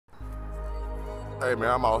Hey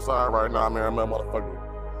man, I'm outside right now, man. I'm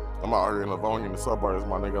out here in Livonia in the suburbs,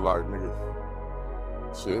 my nigga. Like, nigga,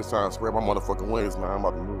 shit, it's time to spread my motherfucking wings, man. I'm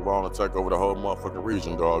about to move on and take over the whole motherfucking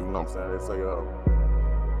region, dog. You know what I'm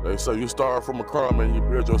saying? They say you start from a crumb and you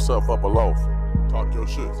build yourself up a loaf. Talk your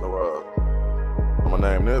shit. So, I'ma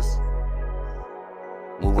name this.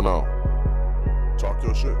 Moving on. Talk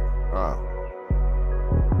your shit.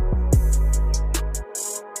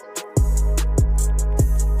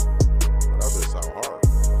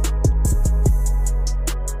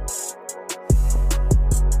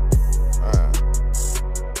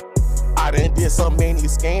 I done did so many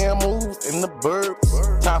scam moves in the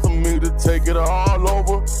burbs. Time for me to take it all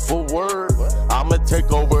over for word. I'ma take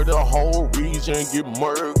over the whole region, get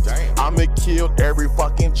murked. I'ma kill every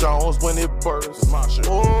fucking Jones when it bursts.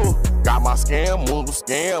 Ooh, got my scam moves,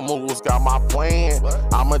 got my plan.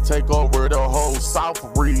 I'ma take over the whole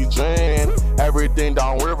South region. Everything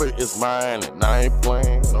downriver is mine and I ain't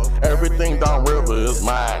playing. Everything downriver is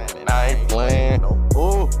mine and I ain't playing.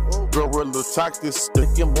 Ooh, guerrilla tactics,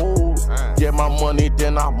 stick and move. Get my money,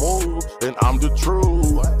 then I move, and I'm the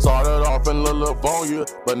truth. Started off in Livonia,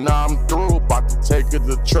 but now I'm through. About to take it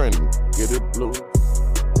to Trenton, get it blue.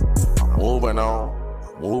 I'm moving on,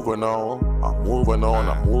 I'm moving on, I'm moving on,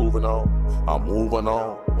 I'm moving on, I'm moving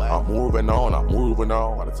on, I'm moving on, I'm moving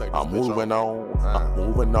on, I'm moving on, I'm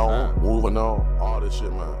moving on, moving on. All this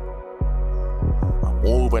shit, man. I'm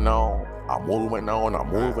moving on, I'm moving on, I'm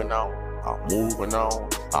moving on. I'm moving on,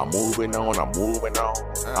 I'm moving on, I'm moving on,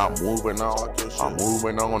 I'm moving on, I'm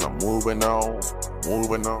moving on, I'm moving on,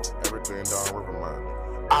 moving on. Everything downriver, man.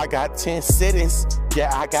 I got 10 cities,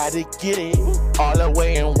 yeah, I gotta get it. All the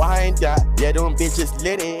way in Wyandotte, yeah, them bitches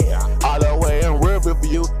lit it. All the way in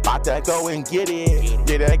Riverview, about to go and get it.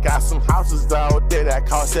 Yeah, they got some houses out there that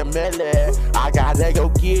cost $1 million. I gotta go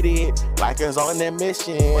get it, like it's on a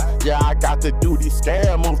mission. Yeah, I got to do these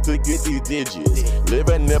scam moves to get these digits.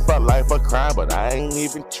 Living up a life of crime, but I ain't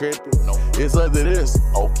even tripping. It's either this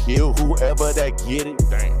or kill whoever that get it.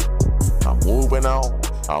 I'm moving on.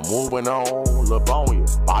 I'm moving on, Livonia,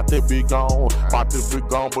 about to be gone,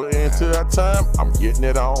 but into that time, I'm getting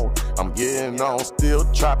it on, still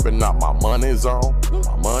trapping, now my money's on,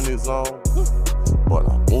 but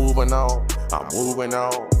I'm moving on, I'm moving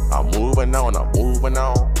on, I'm moving on, I'm moving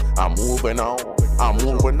on, I'm moving on, I'm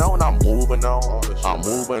moving on, I'm moving on,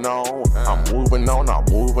 I'm moving on, I'm moving on, I'm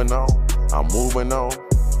moving on, I'm moving on,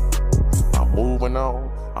 I'm moving on,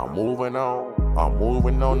 I'm moving on, I'm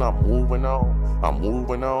moving on, I'm moving on. I'm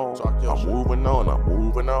moving on, I'm moving on, I'm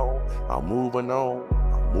moving on, I'm moving on,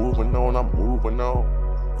 I'm moving on, I'm moving on,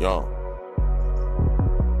 yo.